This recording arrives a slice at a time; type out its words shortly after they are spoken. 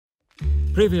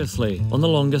Previously on The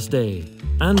Longest Day,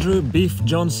 Andrew Beef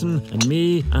Johnston and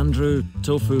me, Andrew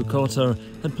Tofu Cotter,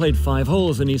 had played 5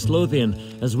 holes in East Lothian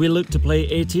as we looked to play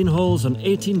 18 holes on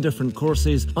 18 different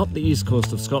courses up the east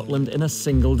coast of Scotland in a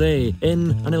single day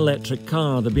in an electric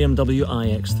car, the BMW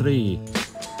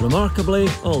iX3. Remarkably,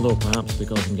 although perhaps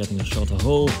because I'm getting a shot a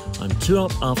hole, I'm 2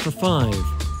 up after 5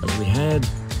 as we head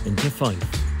into Fife.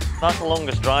 That's the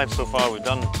longest drive so far we've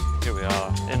done. Here we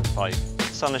are in Fife. The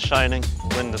sun is shining,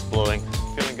 wind is blowing,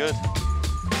 feeling good.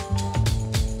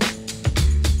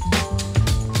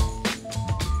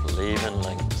 Leven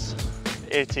Links.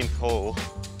 18th hole,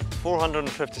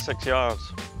 456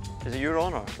 yards. Is it your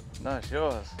honour? No, it's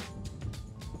yours.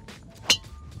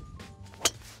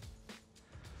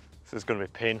 This is going to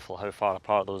be painful how far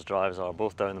apart those drives are,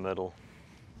 both down the middle,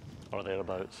 or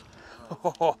thereabouts.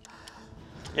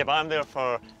 Yeah, but I'm there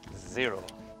for 0.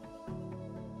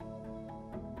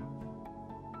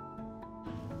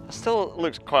 It still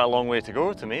looks quite a long way to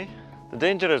go to me. The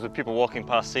danger is with people walking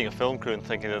past seeing a film crew and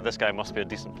thinking that this guy must be a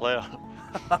decent player.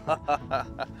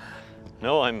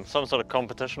 No, I'm some sort of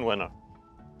competition winner.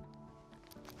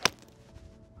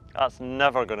 That's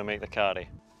never going to make the carry.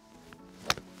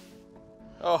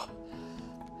 Oh,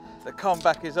 the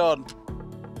comeback is on.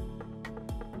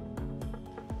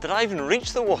 Did I even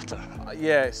reach the water?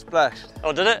 Yeah, it splashed.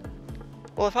 Oh, did it?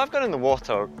 Well, if I've got in the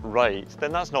water right,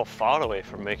 then that's not far away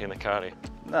from making the carry.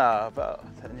 No, about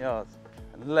 10 yards.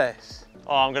 Less.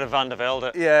 Oh, I'm going to Van de Velde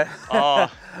it. Yeah.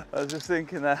 Oh. I was just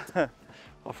thinking that.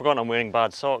 I've forgotten I'm wearing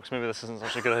bad socks. Maybe this isn't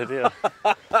such a good idea.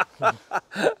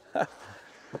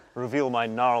 Reveal my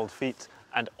gnarled feet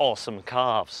and awesome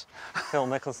calves. Phil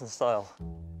Mickelson style.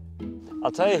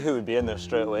 I'll tell you who would be in there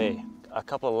straight away. A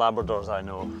couple of Labradors I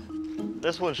know.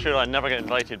 This will ensure I never get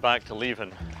invited back to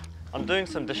Leven. I'm doing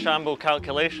some DeChambeau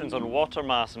calculations on water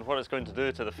mass and what it's going to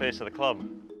do to the face of the club.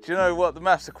 Do you know what the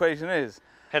maths equation is?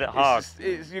 Hit it hard.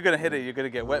 You're going to hit it, you're going to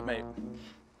get wet, mate.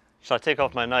 Shall I take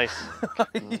off my nice?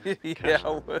 Yeah,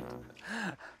 I would.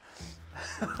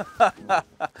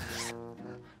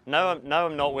 Now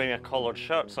I'm not wearing a collared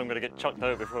shirt, so I'm going to get chucked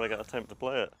out before I get a attempt to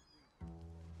play it.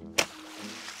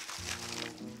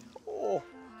 Oh,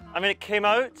 I mean, it came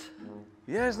out.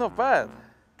 Yeah, it's not bad.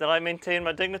 Did I maintain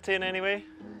my dignity in any way?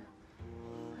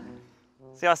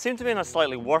 See, I seem to be in a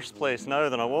slightly worse place now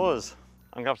than I was.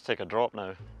 I'm going to have to take a drop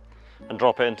now and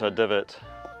drop it into a divot.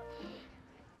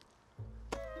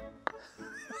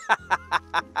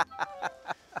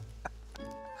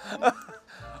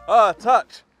 Oh,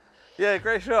 touch. Yeah,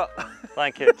 great shot.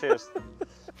 Thank you, cheers.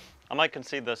 I might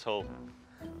concede this hole.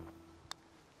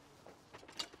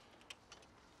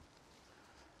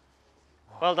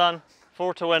 Well done,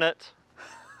 4 to win it.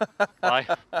 Bye,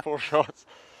 4 shots.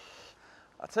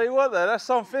 I'll tell you what though, that's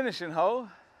some finishing hole.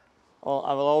 Well,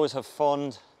 I will always have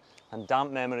fond and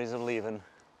damp memories of Leven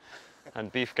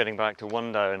and Beef getting back to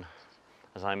 1 down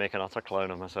as I make an utter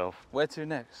clown of myself. Where to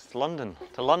next? To London,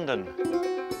 to London.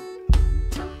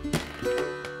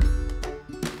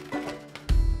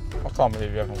 I can't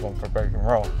believe you haven't gone for a bacon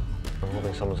roll. I'm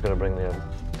hoping someone's going to bring me a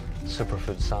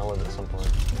superfood salad at some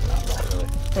point. No, not really.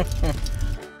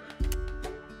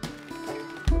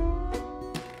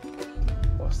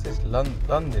 What's this,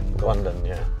 London? London,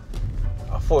 yeah.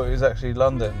 I thought it was actually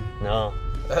London. No.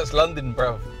 That's London,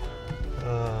 bruv.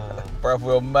 Bruv,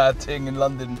 we're a mad thing in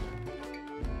London.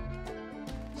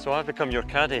 So I've become your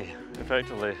caddy,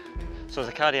 effectively. So as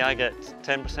a caddy I get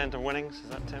 10% of winnings, is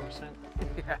that 10%?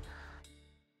 Yeah.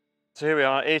 So here we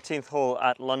are, 18th hole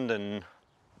at London.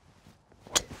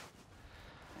 That'll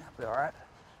be alright.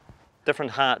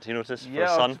 Different hat, you notice, for Yeah,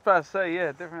 the I sun? was just about to say,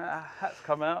 yeah, different hats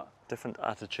come out. Different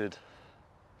attitude.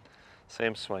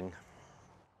 Same swing.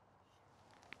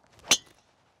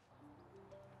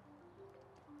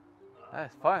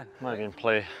 That's fine. Might even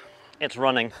play. It's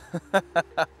running.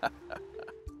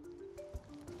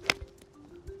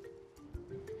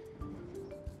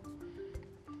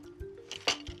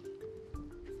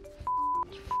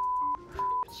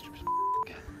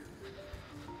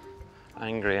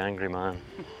 Angry, angry man.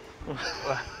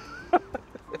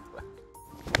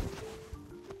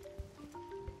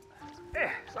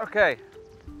 It's okay.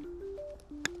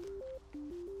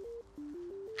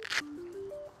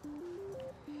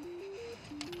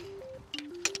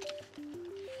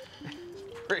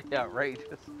 It's pretty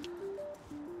outrageous.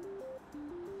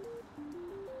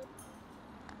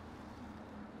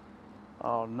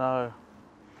 Oh no.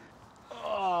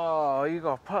 Oh, you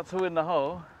got a putt to win the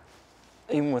hole.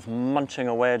 Even with munching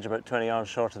a wedge about 20 yards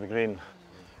short of the green.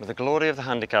 With the glory of the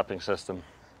handicapping system,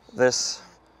 this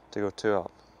to go 2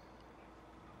 up.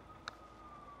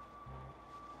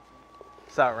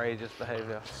 It's outrageous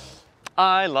behaviour.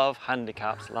 I love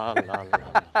handicaps, la la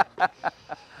la.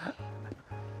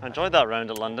 I enjoyed that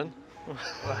round at London.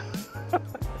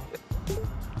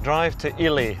 Drive to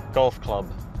Elie Golf Club.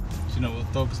 Do you know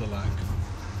what dogs are like?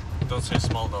 Don't say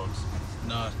small dogs.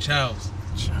 No, chows.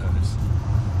 Chows.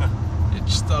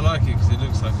 I like it because it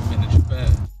looks like a miniature bear.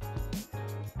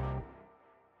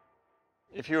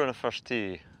 If you were on a first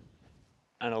tee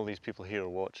and all these people here are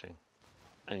watching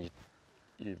and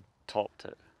you topped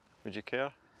it, would you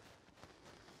care?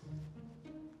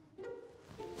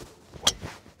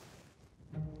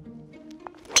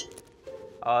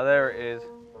 Oh, there it is.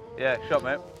 Yeah, shot,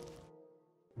 mate.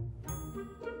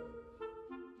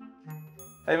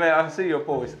 Hey, mate, I can see your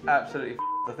ball. It's absolutely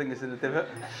I think it's in the divot.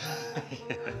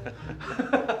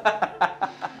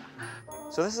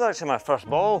 So this is actually my first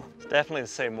ball. It's definitely the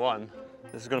same one.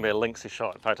 This is going to be a linksy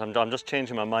shot. In fact, I'm just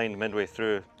changing my mind midway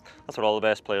through. That's what all the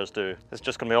best players do. It's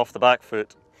just going to be off the back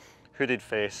foot, hooded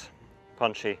face,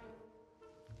 punchy.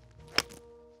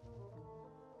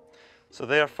 So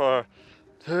therefore,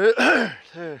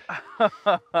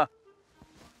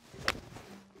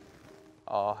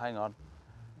 Oh, hang on.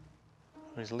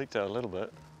 He's leaked out a little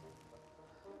bit.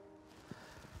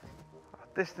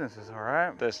 Distance is all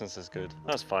right. Distance is good.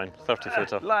 That's fine. 30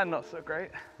 footer. Line not so great.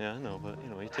 Yeah, I know, but you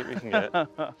know, you take what you can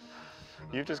get.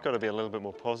 You've just got to be a little bit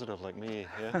more positive like me,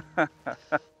 yeah?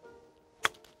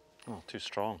 Oh, too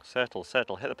strong. Settle,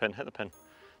 settle. Hit the pin, hit the pin.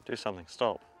 Do something.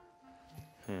 Stop.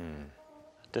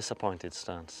 Disappointed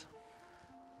stance.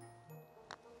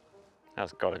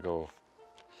 That's got to go.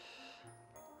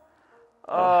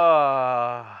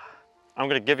 Oh. I'm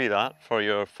going to give you that for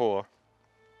your 4.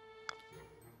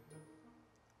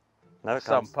 Now it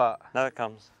comes. Some putt. Now it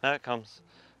comes. Now it comes.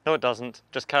 No, it doesn't.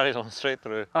 Just carries on straight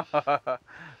through.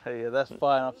 Yeah, that's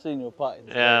fine. I've seen your putting.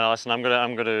 Yeah, no, listen. I'm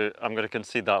gonna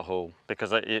concede that hole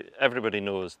because everybody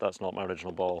knows that's not my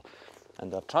original ball,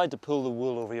 and I've tried to pull the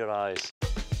wool over your eyes.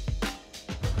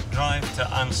 Drive to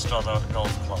Anstruther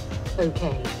Golf Club.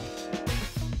 Okay.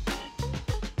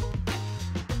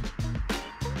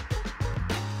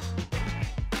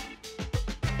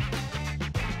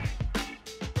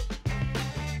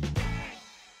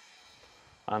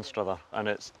 Anstruther, and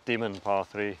it's Demon par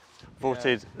 3.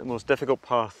 Voted the most difficult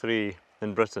par 3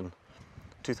 in Britain,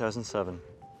 2007.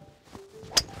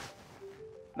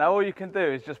 Now all you can do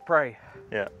is just pray.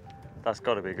 Yeah, that's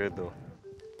got to be good though.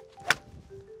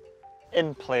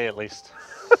 In play at least.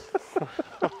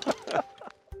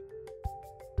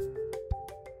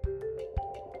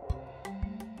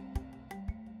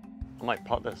 I might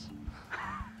putt this.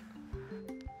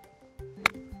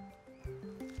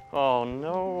 Oh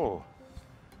no.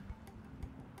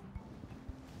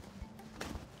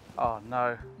 Oh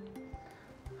no.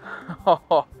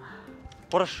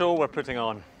 What a show we're putting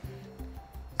on.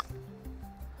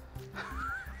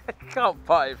 I can't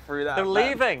putt it through that. They're man.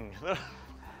 leaving.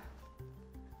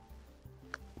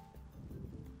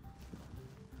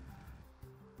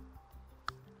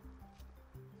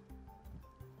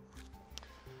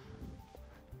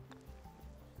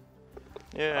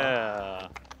 Yeah.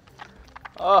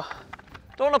 Oh.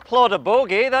 Don't applaud a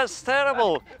bogey, that's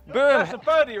terrible. Boom. That's a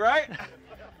birdie, right?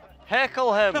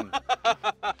 Heckle him.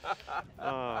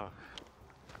 Oh.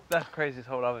 That's the craziest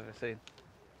hole I've ever seen,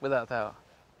 without doubt.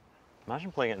 Imagine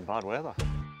playing it in bad weather.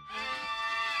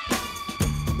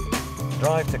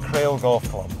 Drive to Crail Golf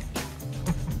Club.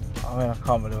 I mean, I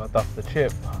can't believe I duffed the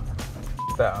chip.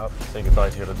 That up. Say goodbye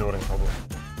to your adoring public.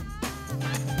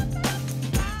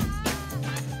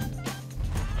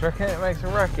 Do you reckon it makes a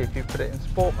racket if you put it in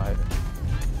sport mode?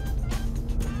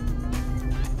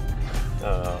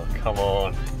 Oh, come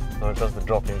on. No, it does the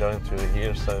dropping down through the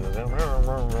gear sound.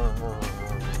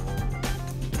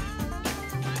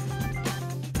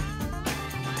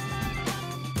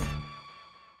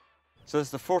 So this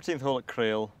is the 14th hole at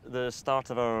Crail, the start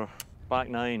of our back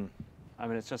 9. I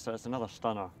mean, it's another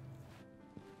stunner.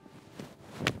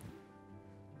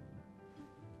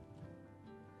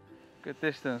 Good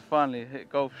distance, finally hit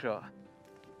golf shot.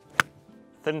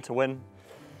 Thin to win.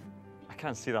 I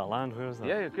can't see that land, where is that?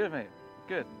 Yeah, you're good, mate.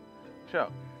 Good.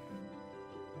 Shot.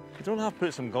 You don't have to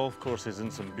put some golf courses in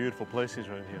some beautiful places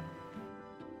around here.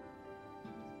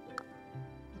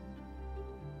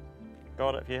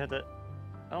 Got it if you hit it.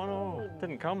 Oh no, it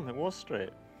didn't come, it was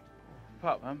straight.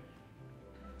 Putt, man.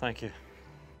 Thank you.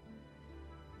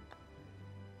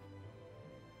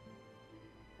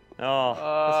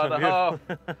 Oh,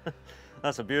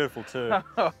 that's a beautiful two.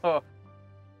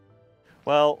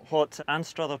 Well, what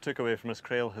Anstruther took away from us,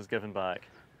 Crail has given back.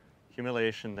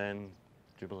 Humiliation, then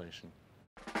jubilation.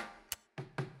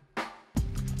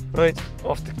 Right,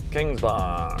 off to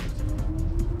Kingsbarns.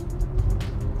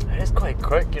 It's quite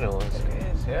quick, you know.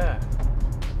 Yeah.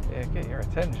 Yeah, get your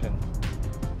attention.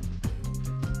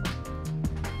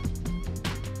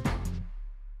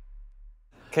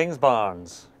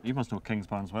 Kingsbarns. You must know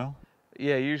Kingsbarns well.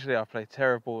 Yeah, usually I play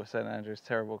terrible at St Andrews,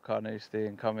 terrible at Carnoustie,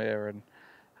 and come here and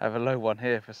have a low one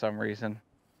here for some reason.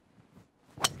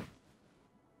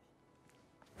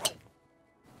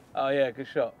 Oh yeah, good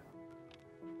shot.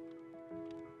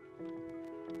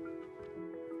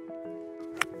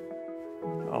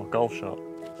 Oh, golf shot.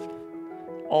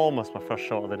 Almost my first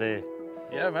shot of the day.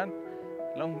 Yeah, man.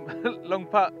 Long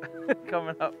putt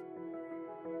coming up.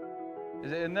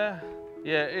 Is it in there?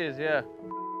 Yeah, it is, yeah.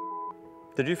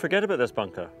 Did you forget about this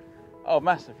bunker? Oh,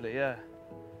 massively, yeah.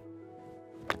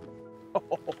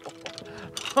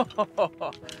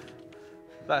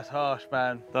 That's harsh,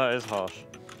 man. That is harsh.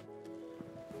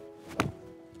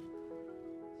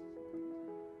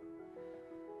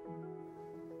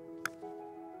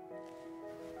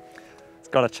 It's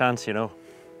got a chance, you know.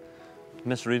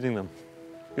 Misreading them.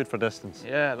 Good for distance.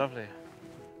 Yeah, lovely.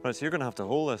 Right, so you're going to have to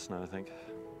hold this now, I think.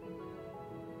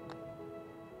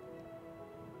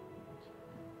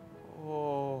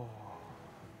 Oh.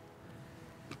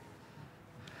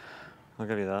 I'll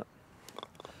give you that.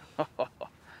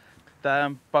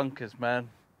 Damn bunkers, man.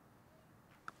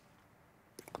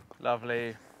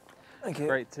 Lovely. Thank you.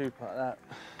 Great two-putt, that.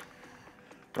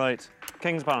 Right,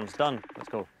 Kingsbarns, done. Let's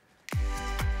go.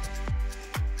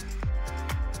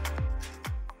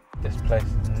 This place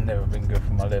has never been good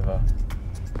for my liver.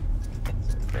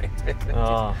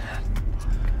 Oh.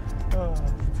 Oh,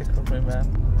 it's tickled me,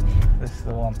 man. This is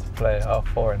the one to play at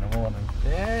 4:30 in the morning.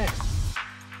 Yes!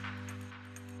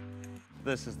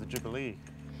 This is the Jubilee.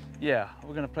 Yeah,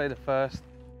 we're going to play the first.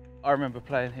 I remember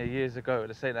playing here years ago at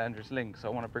the St Andrews Links, so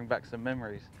I want to bring back some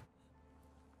memories.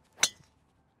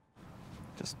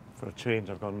 Just for a change,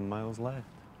 I've got miles left.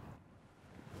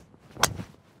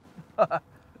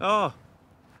 Oh!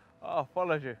 Oh,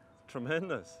 followed you.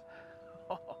 Tremendous.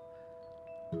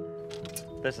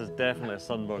 This is definitely a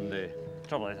sunburn day.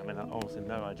 Trouble is, I mean, honestly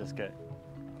now I just get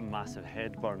a massive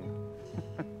head burn.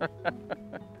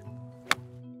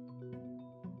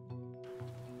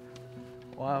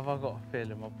 Why have I got a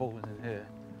feeling my ball's in here?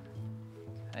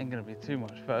 Ain't gonna be too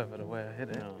much further the way I hit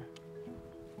it. No.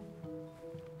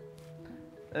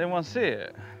 Anyone see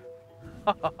it?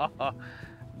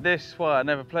 This is why I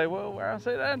never play well around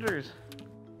St Andrews.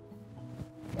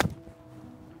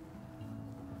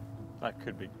 That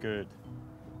could be good.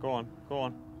 Go on, go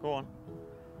on, go on.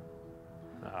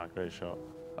 Ah, great shot.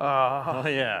 Ah. Oh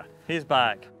yeah, he's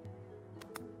back.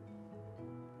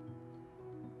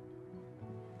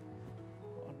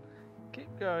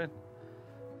 Keep going.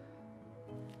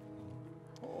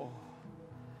 Oh.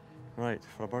 Right,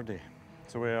 for a birdie.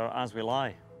 So we are as we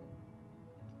lie.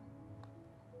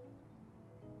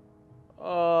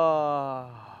 Oh.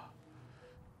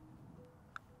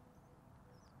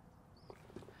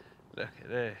 Look at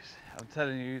this. I'm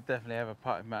telling you, you definitely have a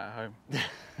putting mat at home.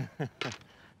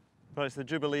 Right, so the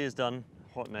Jubilee is done.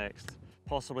 What next?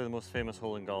 Possibly the most famous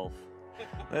hole in golf.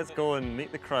 Let's go and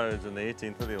meet the crowds on the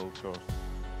 18th of the Old Course.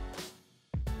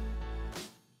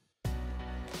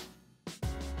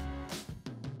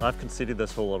 I've conceded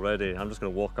this hole already. I'm just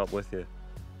going to walk up with you.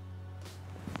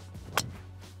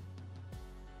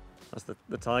 That's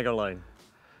the tiger line.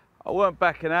 I weren't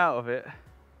backing out of it.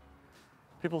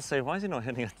 People say, why is he not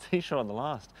hitting a tee shot on the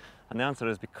last? And the answer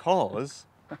is because,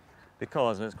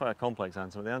 and it's quite a complex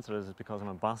answer, but the answer is because I'm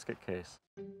a basket case.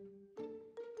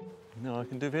 No, I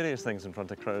can do various things in front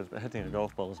of crowds, but hitting a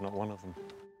golf ball is not one of them.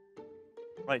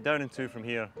 Right, down in 2 from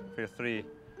here for your 3.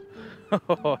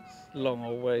 Oh, it's a long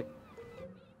old way.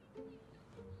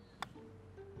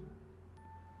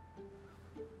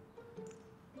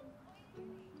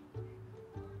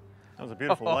 That was a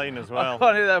beautiful line as well. I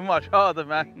can't hit that much harder,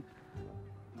 man.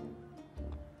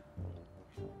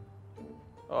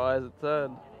 Oh, it has a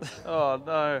turn. Oh,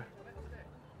 no.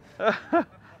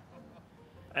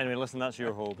 Anyway, listen, that's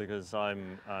your hole because I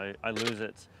lose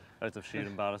it out of sheer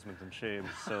embarrassment and shame.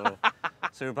 So,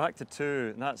 so we're back to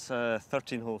 2, and that's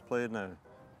 13 holes played now.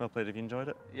 Well played. Have you enjoyed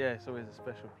it? Yeah, it's always a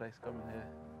special place coming here.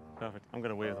 Perfect. I'm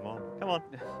going to wave them on. Come on,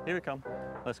 here we come.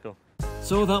 Let's go.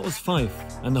 So that was Fife,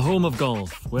 and the home of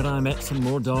golf, where I met some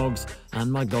more dogs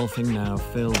and my golfing now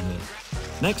filled me.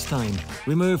 Next time,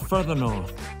 we move further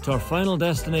north, to our final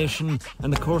destination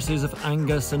and the courses of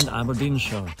Angus and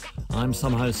Aberdeenshire. I'm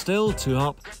somehow still 2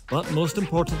 up, but most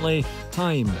importantly,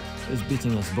 time is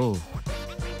beating us both.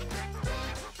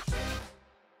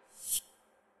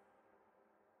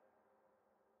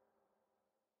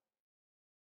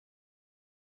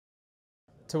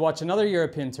 To watch another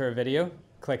European Tour video,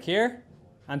 click here,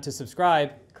 and to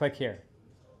subscribe, click here.